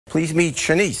Please meet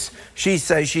Shanice. She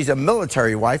says she's a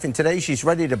military wife, and today she's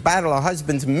ready to battle her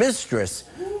husband's mistress.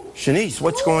 Shanice,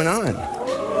 what's going on?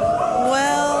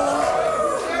 Well,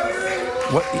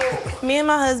 me and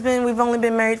my husband, we've only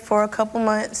been married for a couple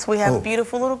months. We have a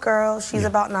beautiful little girl. She's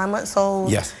about 9 months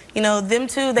old. Yes. You know, them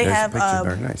two, they have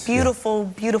a beautiful,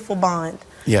 beautiful bond.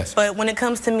 Yes. But when it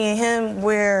comes to me and him,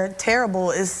 we're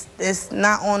terrible. It's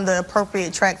not on the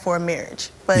appropriate track for a marriage.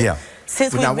 But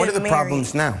since we've been married, what are the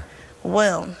problems now?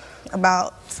 Well,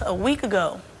 about a week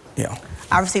ago,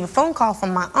 I received a phone call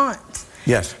from my aunt.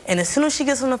 Yes. And as soon as she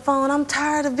gets on the phone, I'm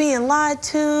tired of being lied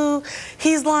to.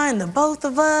 He's lying to both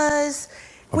of us.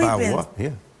 About what?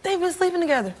 Yeah. They've been sleeping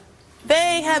together.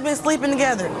 They have been sleeping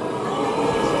together.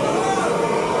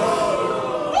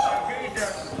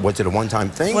 Was it a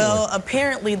one-time thing? Well,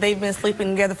 apparently they've been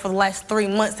sleeping together for the last 3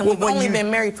 months, and we've only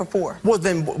been married for 4. Well,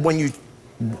 then when you...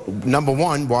 Number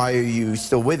one, why are you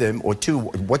still with him? Or two,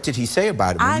 what did he say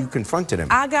about it when you confronted him?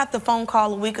 I got the phone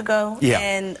call a week ago,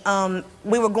 and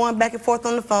we were going back and forth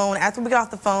on the phone. After we got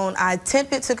off the phone, I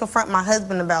attempted to confront my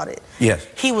husband about it. Yes.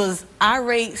 He was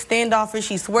irate, standoffish.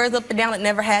 He swears up and down it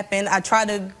never happened. I tried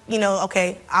to, you know,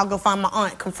 okay, I'll go find my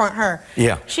aunt, confront her.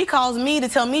 Yeah. She calls me to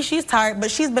tell me she's tired,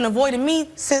 but she's been avoiding me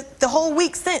since the whole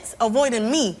week since, avoiding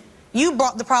me. You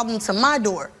brought the problem to my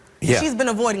door. Yeah. She's been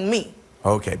avoiding me.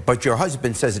 Okay, but your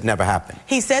husband says it never happened.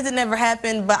 He says it never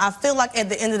happened, but I feel like at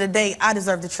the end of the day, I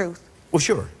deserve the truth. Well,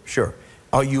 sure, sure.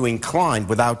 Are you inclined,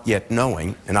 without yet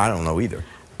knowing, and I don't know either?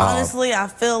 Honestly, I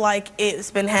feel like it's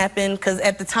been happening because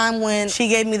at the time when she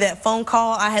gave me that phone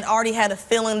call, I had already had a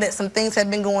feeling that some things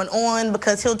had been going on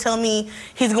because he'll tell me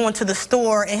he's going to the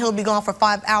store and he'll be gone for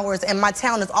 5 hours, and my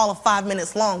town is all of 5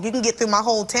 minutes long. You can get through my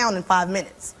whole town in 5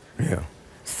 minutes. Yeah.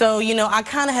 So, you know, I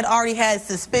kind of had already had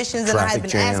suspicions, and I had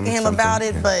been asking him about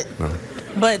it, but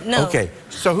no. Okay,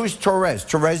 so who's Torres?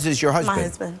 Torres is your husband? My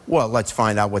husband. Well, let's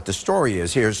find out what the story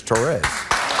is. Here's Torres.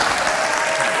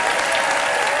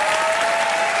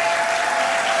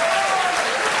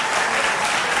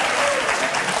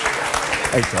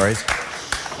 Hey, Torres.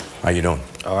 How you doing?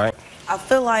 All right. I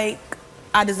feel like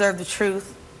I deserve the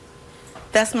truth.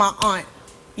 That's my aunt.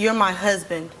 You're my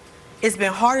husband. It's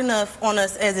been hard enough on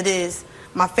us as it is.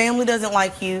 My family doesn't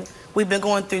like you. We've been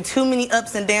going through too many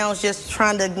ups and downs just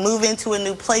trying to move into a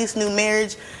new place, new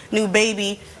marriage, new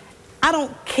baby. I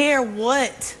don't care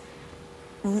what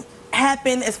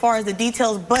happened as far as the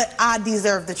details, but I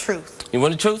deserve the truth. You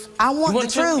want the truth? I want the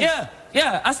truth.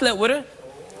 Yeah, I slept with her.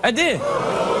 I did.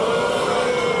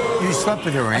 You slept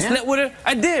with her, I slept with her?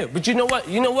 I did. But you know what?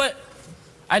 You know what?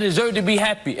 I deserve to be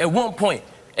happy at one point.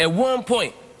 At one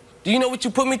point. Do you know what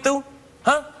you put me through?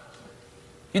 Huh?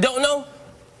 You don't know?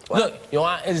 What? Look, your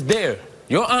aunt is there.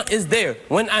 Your aunt is there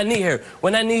when I need her.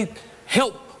 When I need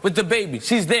help with the baby,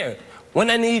 she's there. When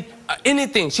I need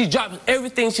anything, she drops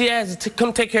everything she has to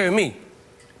come take care of me.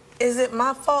 Is it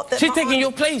my fault that she's taking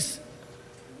your place?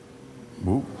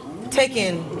 Ooh.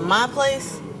 Taking my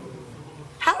place?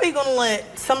 How are you gonna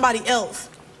let somebody else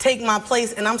take my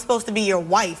place and I'm supposed to be your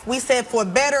wife? We said for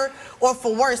better or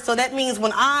for worse, so that means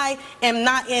when I am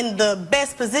not in the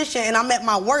best position and I'm at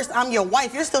my worst, I'm your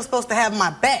wife. You're still supposed to have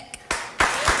my back.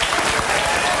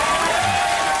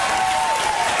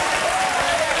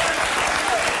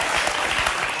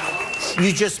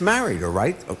 You just married her,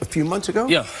 right? A few months ago?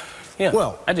 Yeah.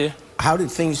 Well, I did. How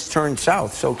did things turn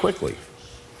south so quickly?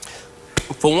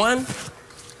 For one,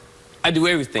 I do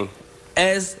everything.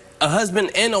 As a husband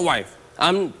and a wife,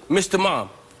 I'm Mr. Mom,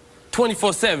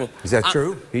 24/7. Is that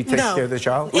true? He takes care of the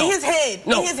child? In his head.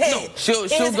 No, in his head. No.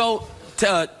 She'll go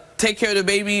to take care of the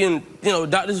baby and, you know,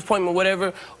 doctor's appointment,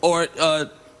 whatever, or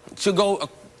she'll go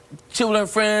chill with her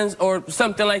friends or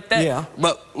something like that. Yeah.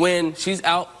 But when she's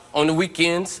out on the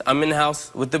weekends, I'm in the house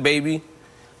with the baby.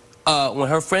 When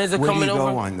her friends are coming over. Where do you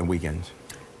go on the weekends?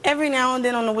 Every now and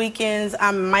then on the weekends,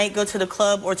 I might go to the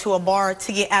club or to a bar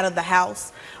to get out of the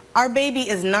house. Our baby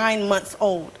is 9 months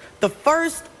old. The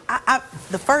first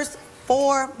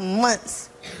 4 months,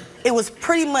 it was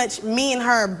pretty much me and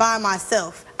her by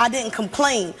myself. I didn't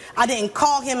complain. I didn't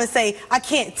call him and say, I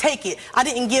can't take it. I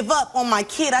didn't give up on my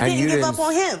kid. I didn't give up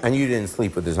on him. And you didn't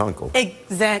sleep with his uncle.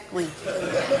 Exactly.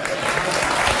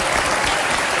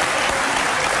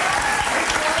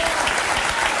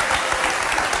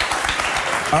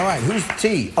 All right, who's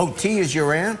T? Oh, T is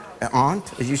your aunt,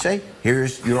 as you say?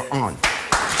 Here's your aunt.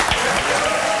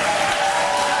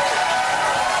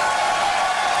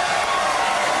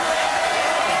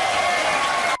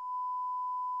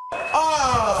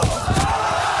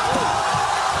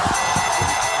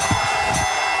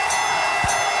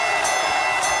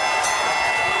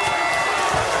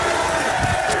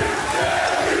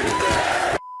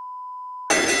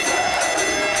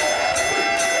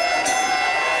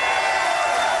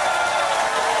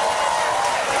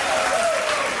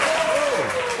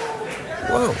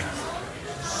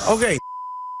 Okay,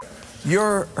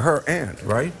 you're her aunt,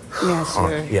 right? Yes,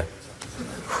 sir. Yeah.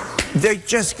 They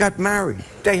just got married.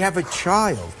 They have a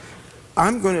child.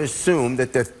 I'm going to assume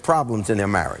that there's problems in their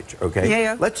marriage, okay?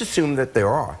 Yeah. Let's assume that there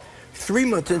are. 3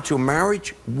 months into a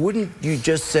marriage, wouldn't you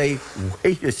just say,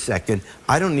 wait a second,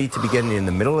 I don't need to be getting in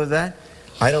the middle of that.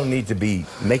 I don't need to be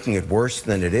making it worse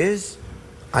than it is.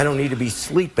 I don't need to be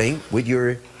sleeping with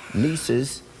your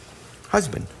niece's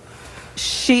husband.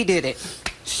 She did it.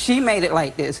 She made it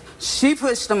like this. She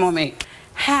pushed him on me.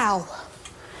 How?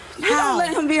 You don't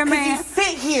let him be a man. Could you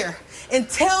sit here and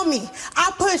tell me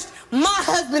I pushed my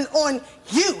husband on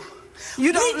you?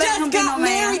 You don't let him be no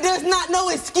man. We just got married. There's not no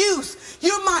excuse.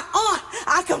 You're my aunt.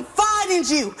 I confide in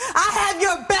you. I have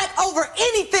your back over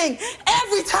anything,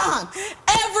 every time.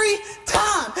 Every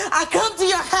time I come to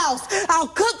your house, I'll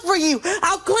cook for you.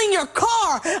 I'll clean your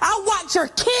car. I'll watch your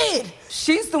kid.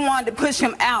 She's the one that pushed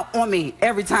him out on me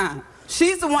every time.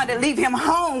 She's the one that leave him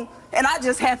home, and I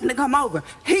just happen to come over.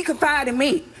 He confided in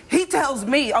me. He tells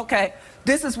me, okay,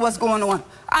 this is what's going on.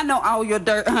 I know all your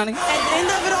dirt, honey. At the end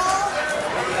of it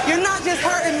all, you're not just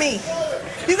hurting me.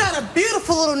 You got a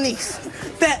beautiful little niece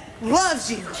that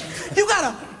loves you. You got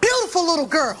a beautiful little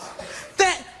girl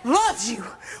that loves you.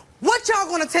 What y'all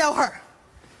gonna tell her?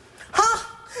 Huh?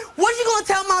 What you gonna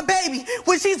tell my baby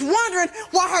when she's wondering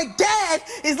why her dad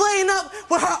is laying up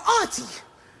with her auntie?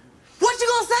 What you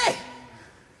gonna say?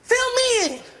 Fill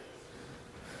me in.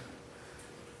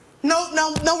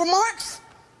 No remarks?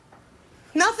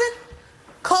 Nothing?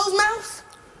 Closed mouths?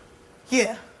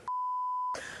 Yeah.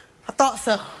 I thought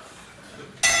so.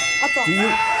 I thought Do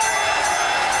you?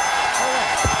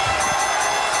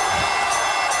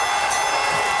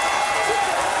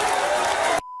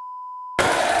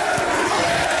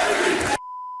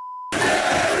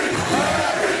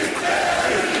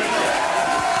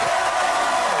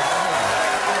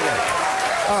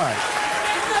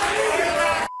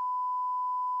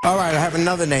 All right, I have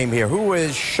another name here. Who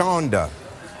is Shonda?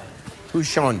 Who's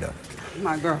Shonda?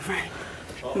 My girlfriend.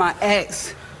 My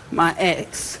ex. My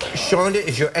ex. Shonda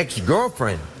is your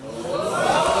ex-girlfriend. Here's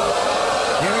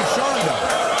Shonda.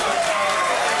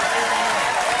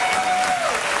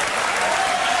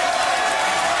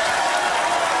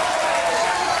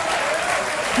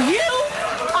 You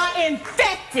are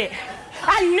infected.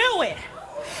 I knew it.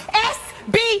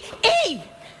 SBE.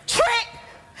 Trick.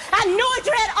 I knew it.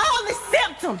 You had all the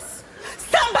symptoms.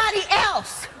 Somebody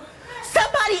else.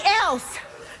 Somebody else.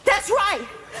 That's right.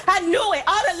 I knew it.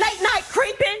 All the late night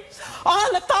creeping,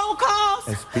 all the phone calls,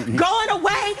 SBE. going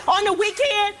away on the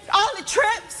weekend, all the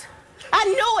trips. I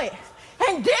knew it.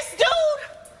 And this dude,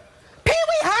 Pee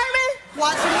Wee Herman.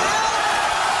 Watch your mouth.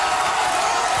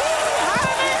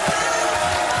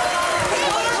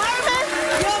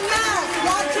 Your mouth.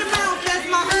 Watch your mouth. That's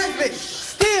my husband.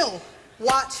 Still,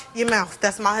 watch your mouth.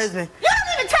 That's my husband. You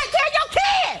don't even take care of your kids.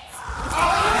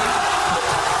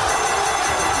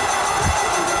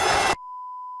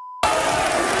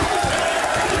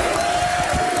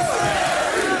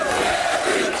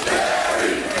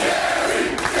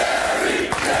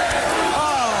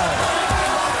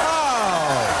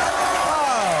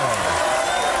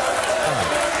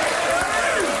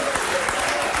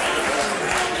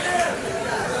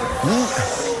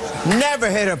 Never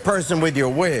hit a person with your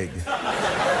wig.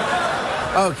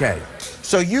 Okay,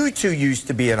 so you two used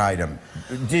to be an item.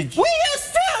 Did you? We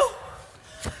used to.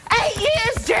 8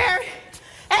 years, Jerry.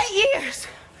 8 years.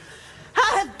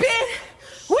 I have been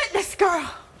with this girl.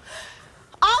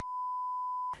 All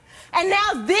and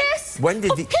now this. When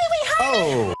did oh, he? Pee Wee Herman.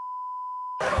 Oh.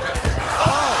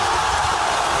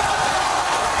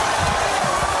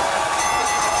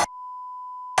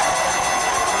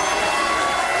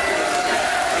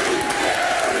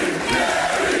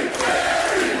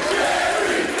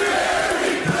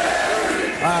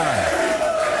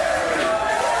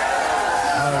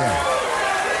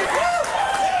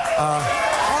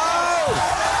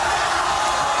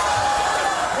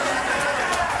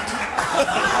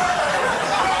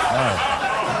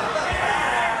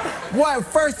 Well,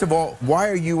 first of all, why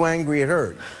are you angry at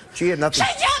her? She had nothing.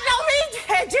 She jumped on me,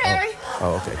 Jerry.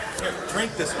 Oh, okay. Here,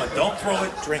 drink this one. Don't throw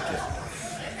it, drink it.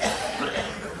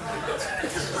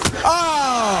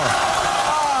 Oh!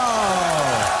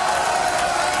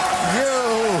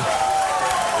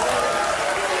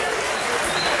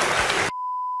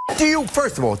 You! Do you,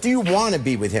 first of all, do you want to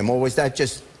be with him, or was that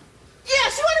just...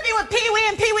 Yes, you want to be with Pee Wee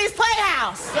and Pee Wee's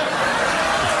Playhouse.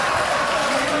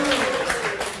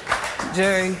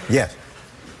 Jerry, Yes.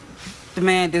 the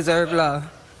man deserves love.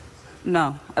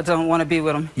 No, I don't want to be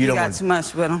with him. You don't got want- too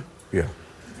much with him. Yeah.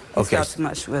 He's Okay. got too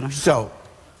much with him. So,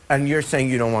 and you're saying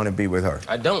you don't want to be with her?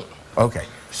 I don't. Okay.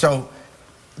 So,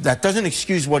 that doesn't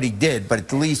excuse what he did, but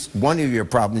at least one of your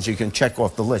problems you can check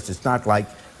off the list. It's not like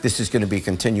this is going to be a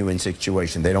continuing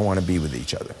situation. They don't want to be with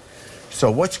each other.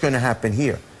 So what's going to happen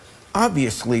here?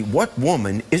 Obviously, what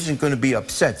woman isn't going to be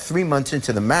upset 3 months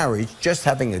into the marriage just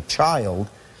having a child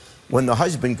when the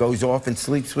husband goes off and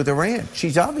sleeps with her aunt?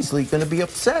 She's obviously going to be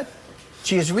upset.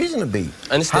 She has reason to be.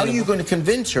 How are you going to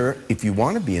convince her, if you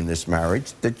want to be in this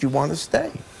marriage, that you want to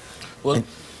stay? Well,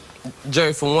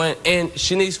 Jerry, for one, and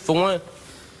Shanice, for one,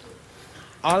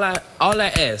 all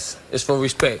I ask is for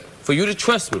respect, for you to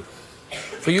trust me,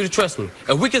 for you to trust me.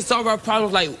 If we can solve our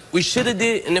problems like we should have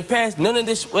did in the past, none of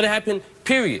this would have happened,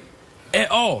 period, at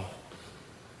all.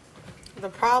 The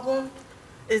problem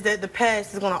is that the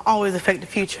past is going to always affect the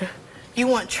future. You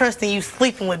want trust and you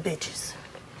sleeping with bitches.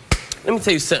 Let me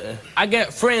tell you something. I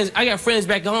got friends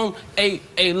back at home. Hey,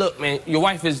 look, man, your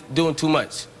wife is doing too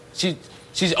much.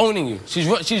 She's owning you.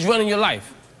 She's running your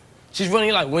life. She's running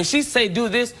your life. When she say do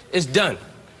this, it's done.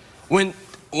 When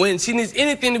she needs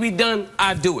anything to be done,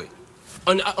 I do it.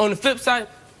 On the flip side,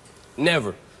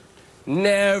 never.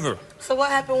 Never. So what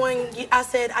happened when I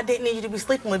said I didn't need you to be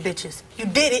sleeping with bitches? You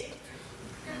did it,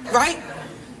 right?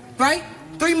 Right?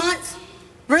 3 months?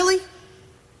 Really?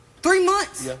 3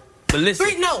 months? Yeah. But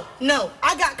listen. No.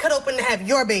 I got cut open to have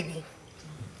your baby.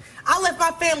 I left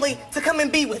my family to come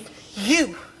and be with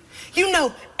you. You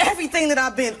know everything that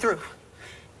I've been through.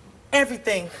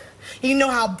 Everything. You know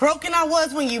how broken I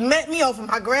was when you met me over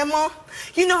my grandma.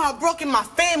 You know how broken my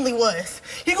family was.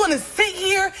 You're going to sit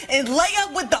here and lay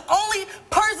up with the only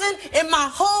person in my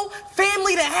whole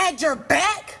family that had your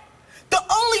back? The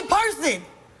only person.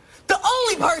 The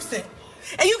only person.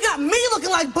 And you got me looking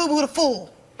like Boo-Boo the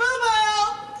Fool.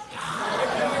 Boo-Boo!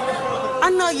 I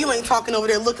know you ain't talking over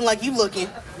there looking like you looking.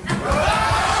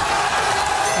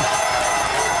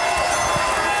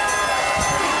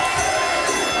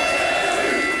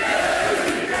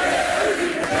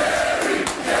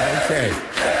 Okay.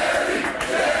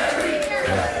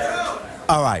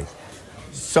 All right.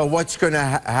 So what's going to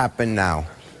happen now?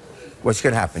 What's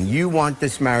going to happen? You want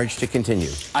this marriage to continue?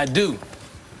 I do.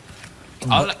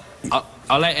 All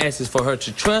I ask is for her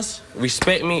to trust,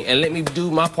 respect me, and let me do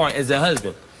my part as a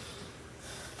husband.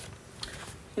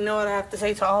 You know what I have to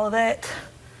say to all of that?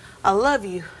 I love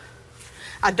you.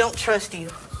 I don't trust you.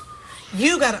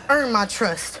 You gotta earn my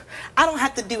trust. I don't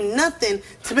have to do nothing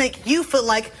to make you feel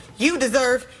like you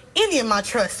deserve any of my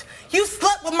trust. You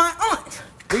slept with my aunt.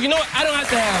 Well, you know what? I don't have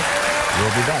to have...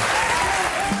 We'll be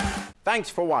back. Thanks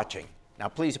for watching. Now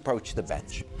please approach the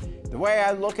bench. The way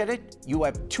I look at it, you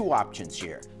have two options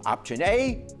here. Option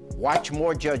A, watch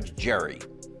more Judge Jerry.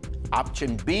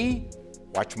 Option B,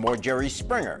 watch more Jerry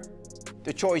Springer.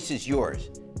 The choice is yours.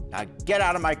 Now get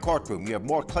out of my courtroom. You have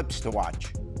more clips to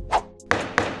watch.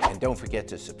 And don't forget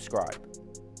to subscribe.